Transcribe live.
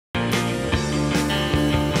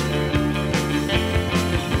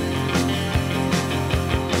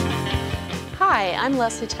Hi, I'm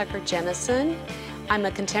Leslie Tucker Jenison. I'm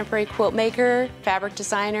a contemporary quilt maker, fabric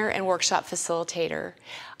designer, and workshop facilitator.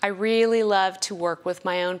 I really love to work with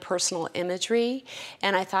my own personal imagery,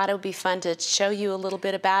 and I thought it would be fun to show you a little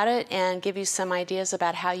bit about it and give you some ideas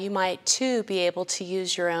about how you might too be able to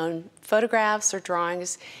use your own photographs or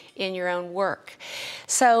drawings in your own work.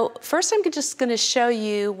 So first I'm just going to show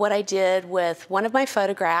you what I did with one of my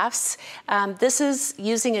photographs. This is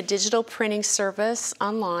using a digital printing service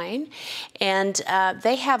online, and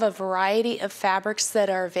they have a variety of fabrics that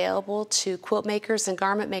are available to quilt makers and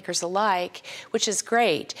garment makers alike, which is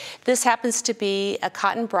great. This happens to be a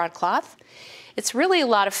cotton broadcloth. It's really a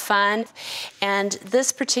lot of fun, and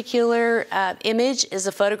this particular image is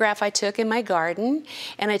a photograph I took in my garden,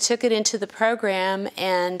 and I took it into the program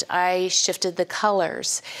and I shifted the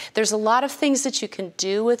colors. There's a lot of things that you can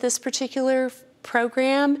do with this particular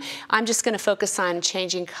program. I'm just going to focus on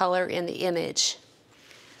changing color in the image.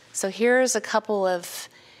 So here's a couple of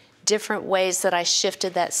different ways that I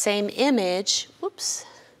shifted that same image. Whoops.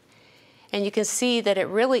 And you can see that it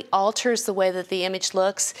really alters the way that the image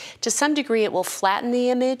looks. To some degree, it will flatten the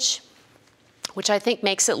image, which I think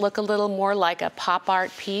makes it look a little more like a pop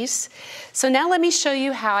art piece. So now let me show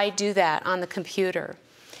you how I do that on the computer.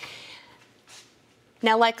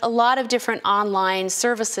 Now, like a lot of different online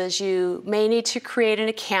services, you may need to create an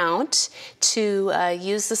account to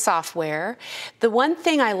use the software. The one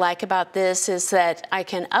thing I like about this is that I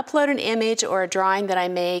can upload an image or a drawing that I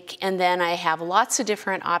make, and then I have lots of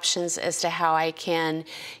different options as to how I can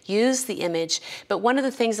use the image. But one of the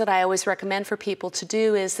things that I always recommend for people to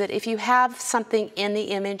do is that if you have something in the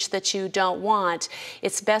image that you don't want,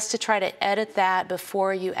 it's best to try to edit that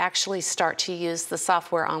before you actually start to use the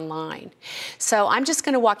software online. So I'm just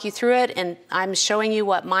going to walk you through it, and I'm showing you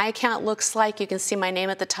what my account looks like. You can see my name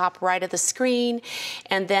at the top right of the screen,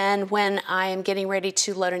 and then when I am getting ready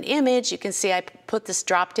to load an image, you can see I put this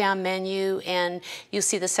drop-down menu, and you'll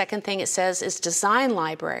see the second thing it says is Design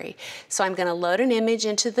Library. So I'm going to load an image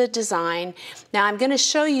into the design. Now I'm going to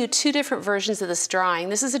show you two different versions of this drawing.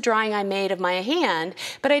 This is a drawing I made of my hand,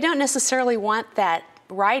 but I don't necessarily want that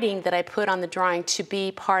writing that I put on the drawing to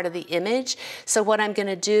be part of the image. So what I'm going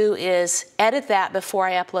to do is edit that before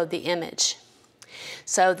I upload the image.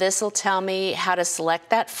 So this will tell me how to select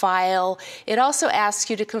that file. It also asks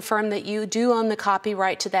you to confirm that you do own the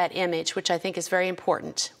copyright to that image, which I think is very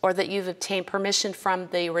important, or that you've obtained permission from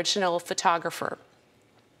the original photographer.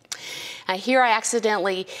 Here I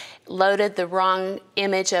accidentally loaded the wrong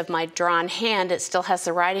image of my drawn hand. It still has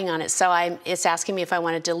the writing on it, so it's asking me if I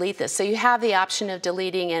want to delete this. So you have the option of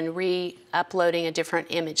deleting and re-uploading a different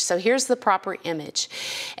image. So here's the proper image,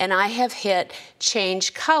 and I have hit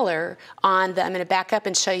change color on the, I'm going to back up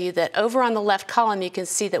and show you that over on the left column you can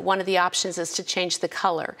see that one of the options is to change the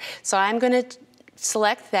color. So I'm going to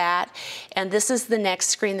select that, and this is the next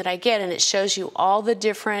screen that I get, and it shows you all the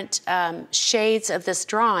different shades of this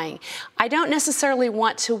drawing. I don't necessarily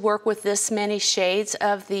want to work with this many shades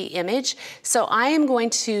of the image, so I am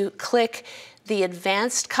going to click the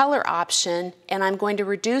advanced color option, and I'm going to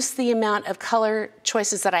reduce the amount of color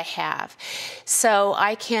choices that I have. So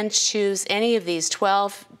I can choose any of these,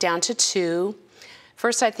 12 down to 2.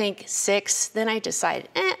 First I think 6, then I decide,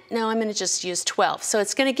 no, I'm going to just use 12. So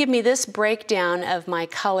it's going to give me this breakdown of my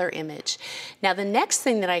color image. Now the next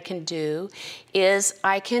thing that I can do is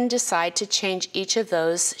I can decide to change each of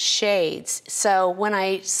those shades. So when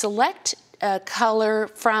I select a color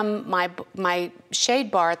from my shade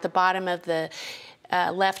bar at the bottom of the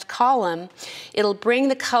left column, it'll bring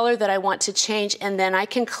the color that I want to change, and then I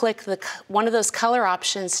can click one of those color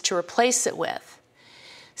options to replace it with.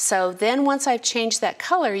 So then once I've changed that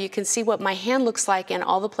color, you can see what my hand looks like in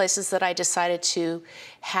all the places that I decided to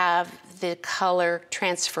have the color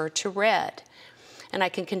transfer to red. And I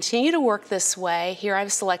can continue to work this way. Here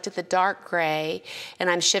I've selected the dark gray, and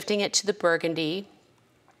I'm shifting it to the burgundy.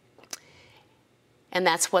 And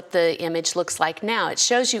that's what the image looks like now. It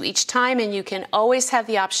shows you each time, and you can always have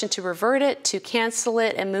the option to revert it, to cancel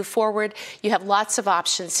it, and move forward. You have lots of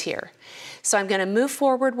options here. So I'm going to move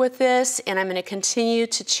forward with this, and I'm going to continue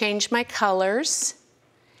to change my colors.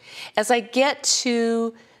 As I get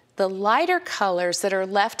to the lighter colors that are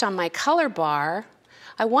left on my color bar,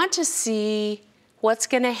 I want to see what's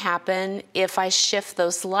going to happen if I shift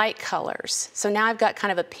those light colors. So now I've got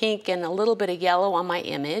kind of a pink and a little bit of yellow on my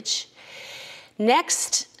image.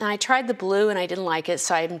 Next, I tried the blue and I didn't like it,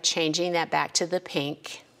 so I'm changing that back to the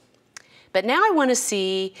pink. But now I want to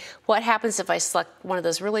see what happens if I select one of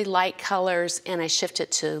those really light colors and I shift it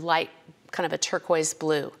to light, kind of a turquoise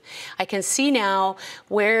blue. I can see now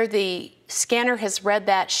where the scanner has read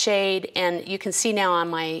that shade, and you can see now on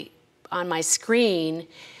my screen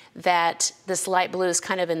that this light blue is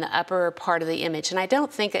kind of in the upper part of the image, and I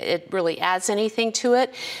don't think it really adds anything to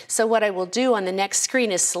it. So what I will do on the next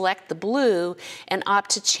screen is select the blue and opt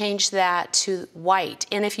to change that to white.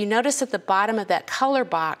 And if you notice at the bottom of that color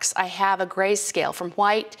box, I have a grayscale from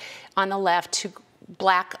white on the left to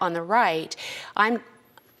black on the right. I'm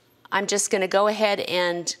just going to go ahead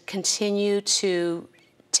and continue to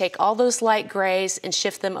take all those light grays and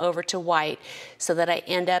shift them over to white so that I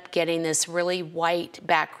end up getting this really white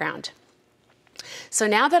background. So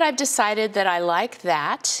now that I've decided that I like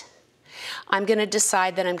that, I'm going to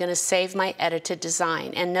decide that I'm going to save my edited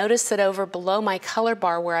design. And notice that over below my color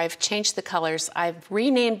bar where I've changed the colors, I've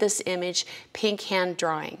renamed this image Pink Hand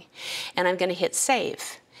Drawing. And I'm going to hit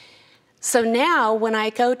save. So now when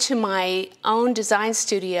I go to my own design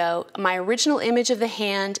studio, my original image of the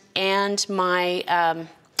hand and my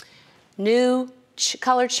new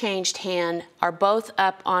color changed hand are both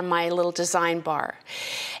up on my little design bar.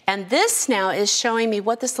 And this now is showing me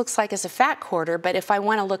what this looks like as a fat quarter, but if I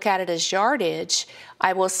want to look at it as yardage,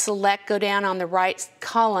 I will go down on the right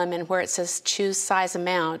column, and where it says choose size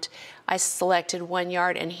amount, I selected 1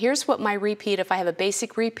 yard, and here's what my repeat, if I have a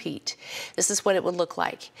basic repeat, this is what it would look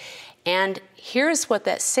like. And here's what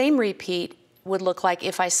that same repeat would look like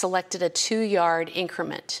if I selected a 2 yard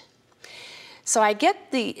increment. So I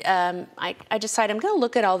get the, I decide I'm going to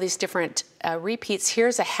look at all these different repeats.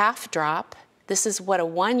 Here's a half drop. This is what a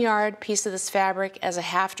 1 yard piece of this fabric as a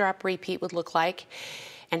half drop repeat would look like.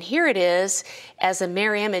 And here it is as a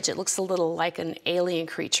mirror image. It looks a little like an alien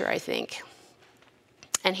creature, I think.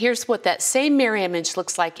 And here's what that same mirror image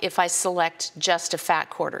looks like if I select just a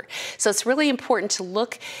fat quarter. So it's really important to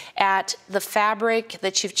look at the fabric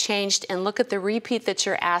that you've changed and look at the repeat that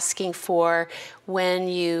you're asking for when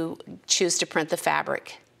you choose to print the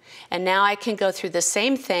fabric. And now I can go through the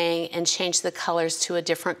same thing and change the colors to a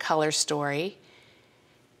different color story.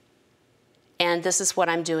 And this is what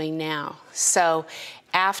I'm doing now. So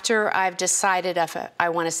after I've decided if I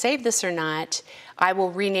want to save this or not, I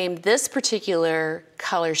will rename this particular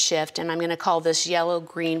color shift, and I'm going to call this yellow,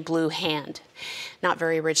 green, blue hand. Not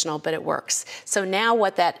very original, but it works. So now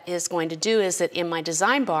what that is going to do is that in my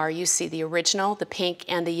design bar, you see the original, the pink,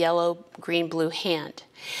 and the yellow, green, blue hand.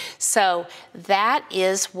 So that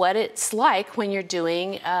is what it's like when you're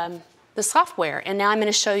doing the software. And now I'm going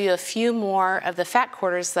to show you a few more of the fat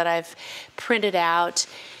quarters that I've printed out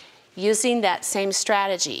using that same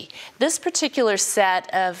strategy. This particular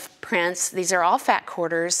set of prints, these are all fat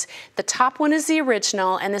quarters. The top one is the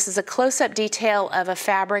original, and this is a close-up detail of a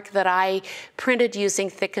fabric that I printed using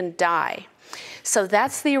thickened dye. So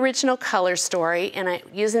that's the original color story, and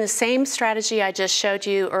using the same strategy I just showed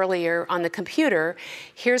you earlier on the computer,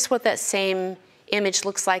 here's what that same image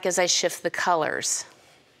looks like as I shift the colors.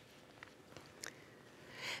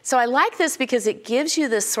 So I like this because it gives you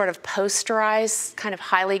this sort of posterized, kind of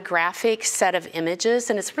highly graphic set of images,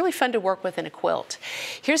 and it's really fun to work with in a quilt.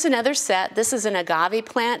 Here's another set. This is an agave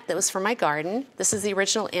plant that was for my garden. This is the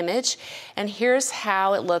original image, and here's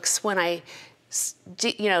how it looks when I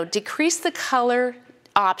decrease the color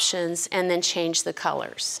options and then change the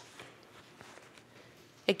colors.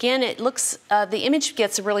 Again, it looks, the image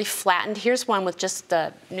gets really flattened. Here's one with just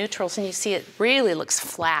the neutrals, and you see it really looks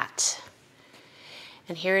flat.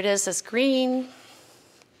 And here it is as green,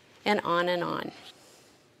 and on and on.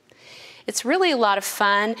 It's really a lot of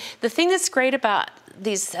fun. The thing that's great about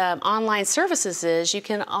these online services is you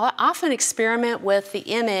can often experiment with the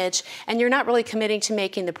image, and you're not really committing to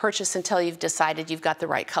making the purchase until you've decided you've got the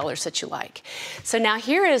right colors that you like. So now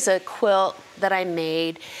here is a quilt that I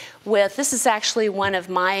made with, this is actually one of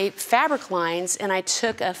my fabric lines, and I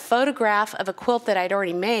took a photograph of a quilt that I'd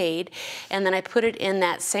already made, and then I put it in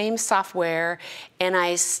that same software, and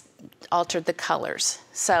I altered the colors.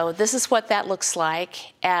 So this is what that looks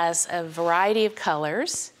like as a variety of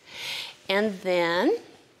colors. And then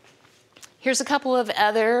here's a couple of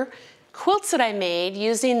other quilts that I made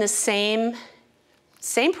using the same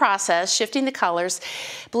process, shifting the colors.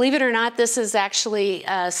 Believe it or not, this is actually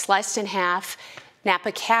sliced in half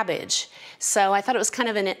Napa cabbage. So I thought it was kind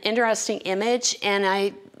of an interesting image, and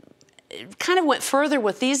I kind of went further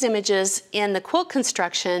with these images in the quilt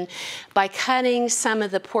construction by cutting some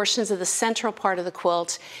of the portions of the central part of the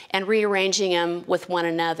quilt and rearranging them with one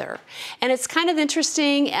another. And it's kind of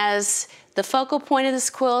interesting as the focal point of this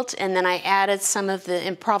quilt, and then I added some of the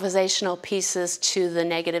improvisational pieces to the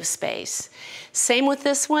negative space. Same with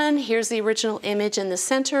this one. Here's the original image in the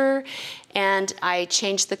center, and I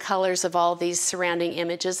changed the colors of all these surrounding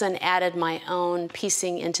images and added my own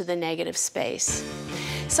piecing into the negative space.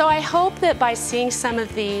 So I hope that by seeing some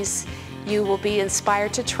of these you will be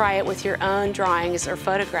inspired to try it with your own drawings or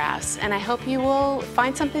photographs, and I hope you will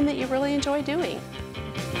find something that you really enjoy doing.